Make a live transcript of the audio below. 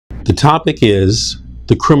The topic is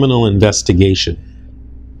the criminal investigation.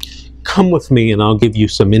 Come with me and I'll give you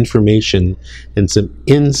some information and some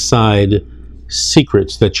inside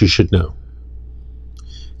secrets that you should know.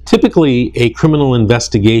 Typically, a criminal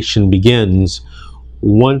investigation begins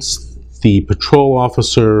once the patrol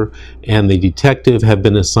officer and the detective have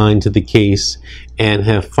been assigned to the case and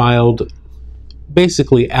have filed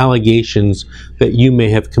basically allegations that you may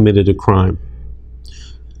have committed a crime.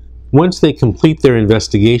 Once they complete their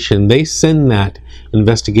investigation, they send that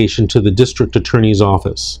investigation to the district attorney's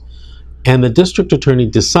office. And the district attorney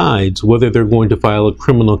decides whether they're going to file a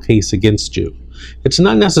criminal case against you. It's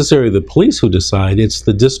not necessarily the police who decide, it's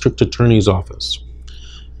the district attorney's office.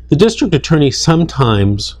 The district attorney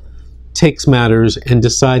sometimes takes matters and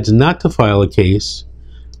decides not to file a case,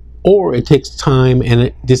 or it takes time and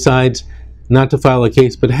it decides not to file a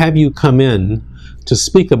case, but have you come in to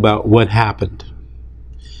speak about what happened.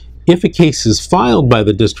 If a case is filed by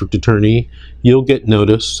the district attorney, you'll get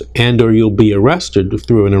notice and or you'll be arrested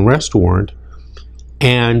through an arrest warrant,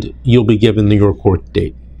 and you'll be given your court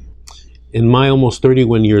date. In my almost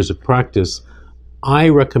 31 years of practice, I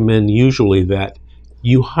recommend usually that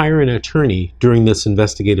you hire an attorney during this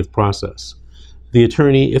investigative process. The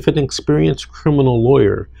attorney, if an experienced criminal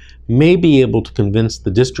lawyer, may be able to convince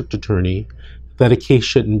the district attorney that a case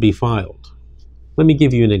shouldn't be filed. Let me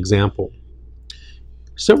give you an example.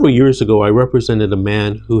 Several years ago, I represented a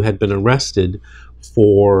man who had been arrested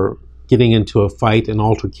for getting into a fight and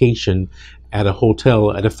altercation at a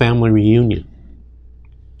hotel at a family reunion.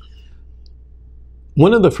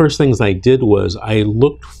 One of the first things I did was I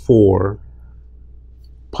looked for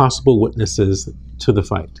possible witnesses to the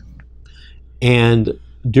fight. And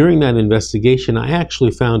during that investigation, I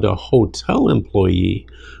actually found a hotel employee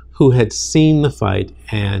who had seen the fight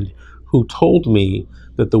and who told me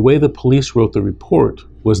that the way the police wrote the report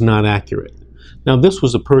was not accurate. Now, this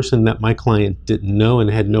was a person that my client didn't know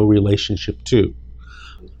and had no relationship to.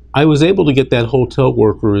 I was able to get that hotel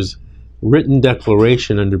worker's written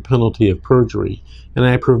declaration under penalty of perjury, and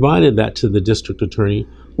I provided that to the district attorney,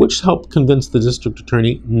 which helped convince the district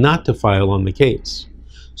attorney not to file on the case.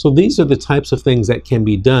 So these are the types of things that can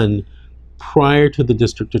be done prior to the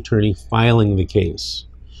district attorney filing the case.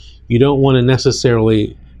 You don't want to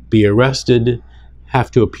necessarily be arrested,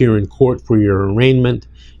 have to appear in court for your arraignment,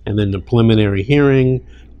 and then the preliminary hearing,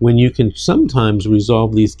 when you can sometimes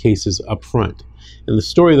resolve these cases up front. In the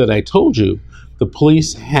story that I told you, the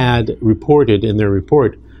police had reported in their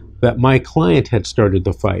report that my client had started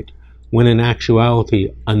the fight, when in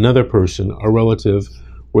actuality, another person, a relative,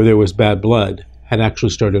 where there was bad blood, had actually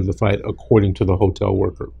started the fight according to the hotel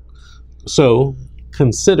worker. So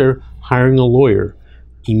consider hiring a lawyer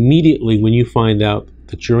immediately when you find out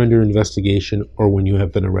that you're under investigation or when you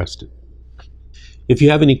have been arrested. If you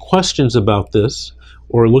have any questions about this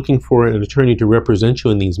or are looking for an attorney to represent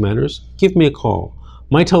you in these matters, give me a call.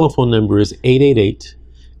 My telephone number is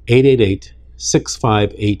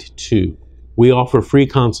 888-888-6582. We offer free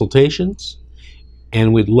consultations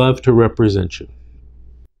and we'd love to represent you.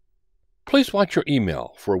 Please watch your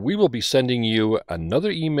email, for we will be sending you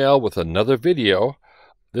another email with another video,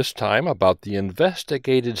 this time about the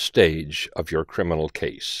investigated stage of your criminal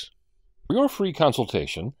case. For your free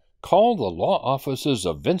consultation, call the law offices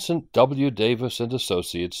of Vincent W. Davis and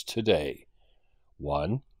Associates today.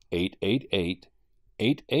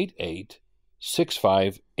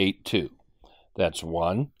 1-888-888-6582. That's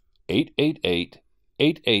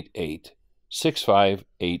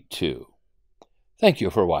 1-888-888-6582. Thank you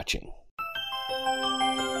for watching.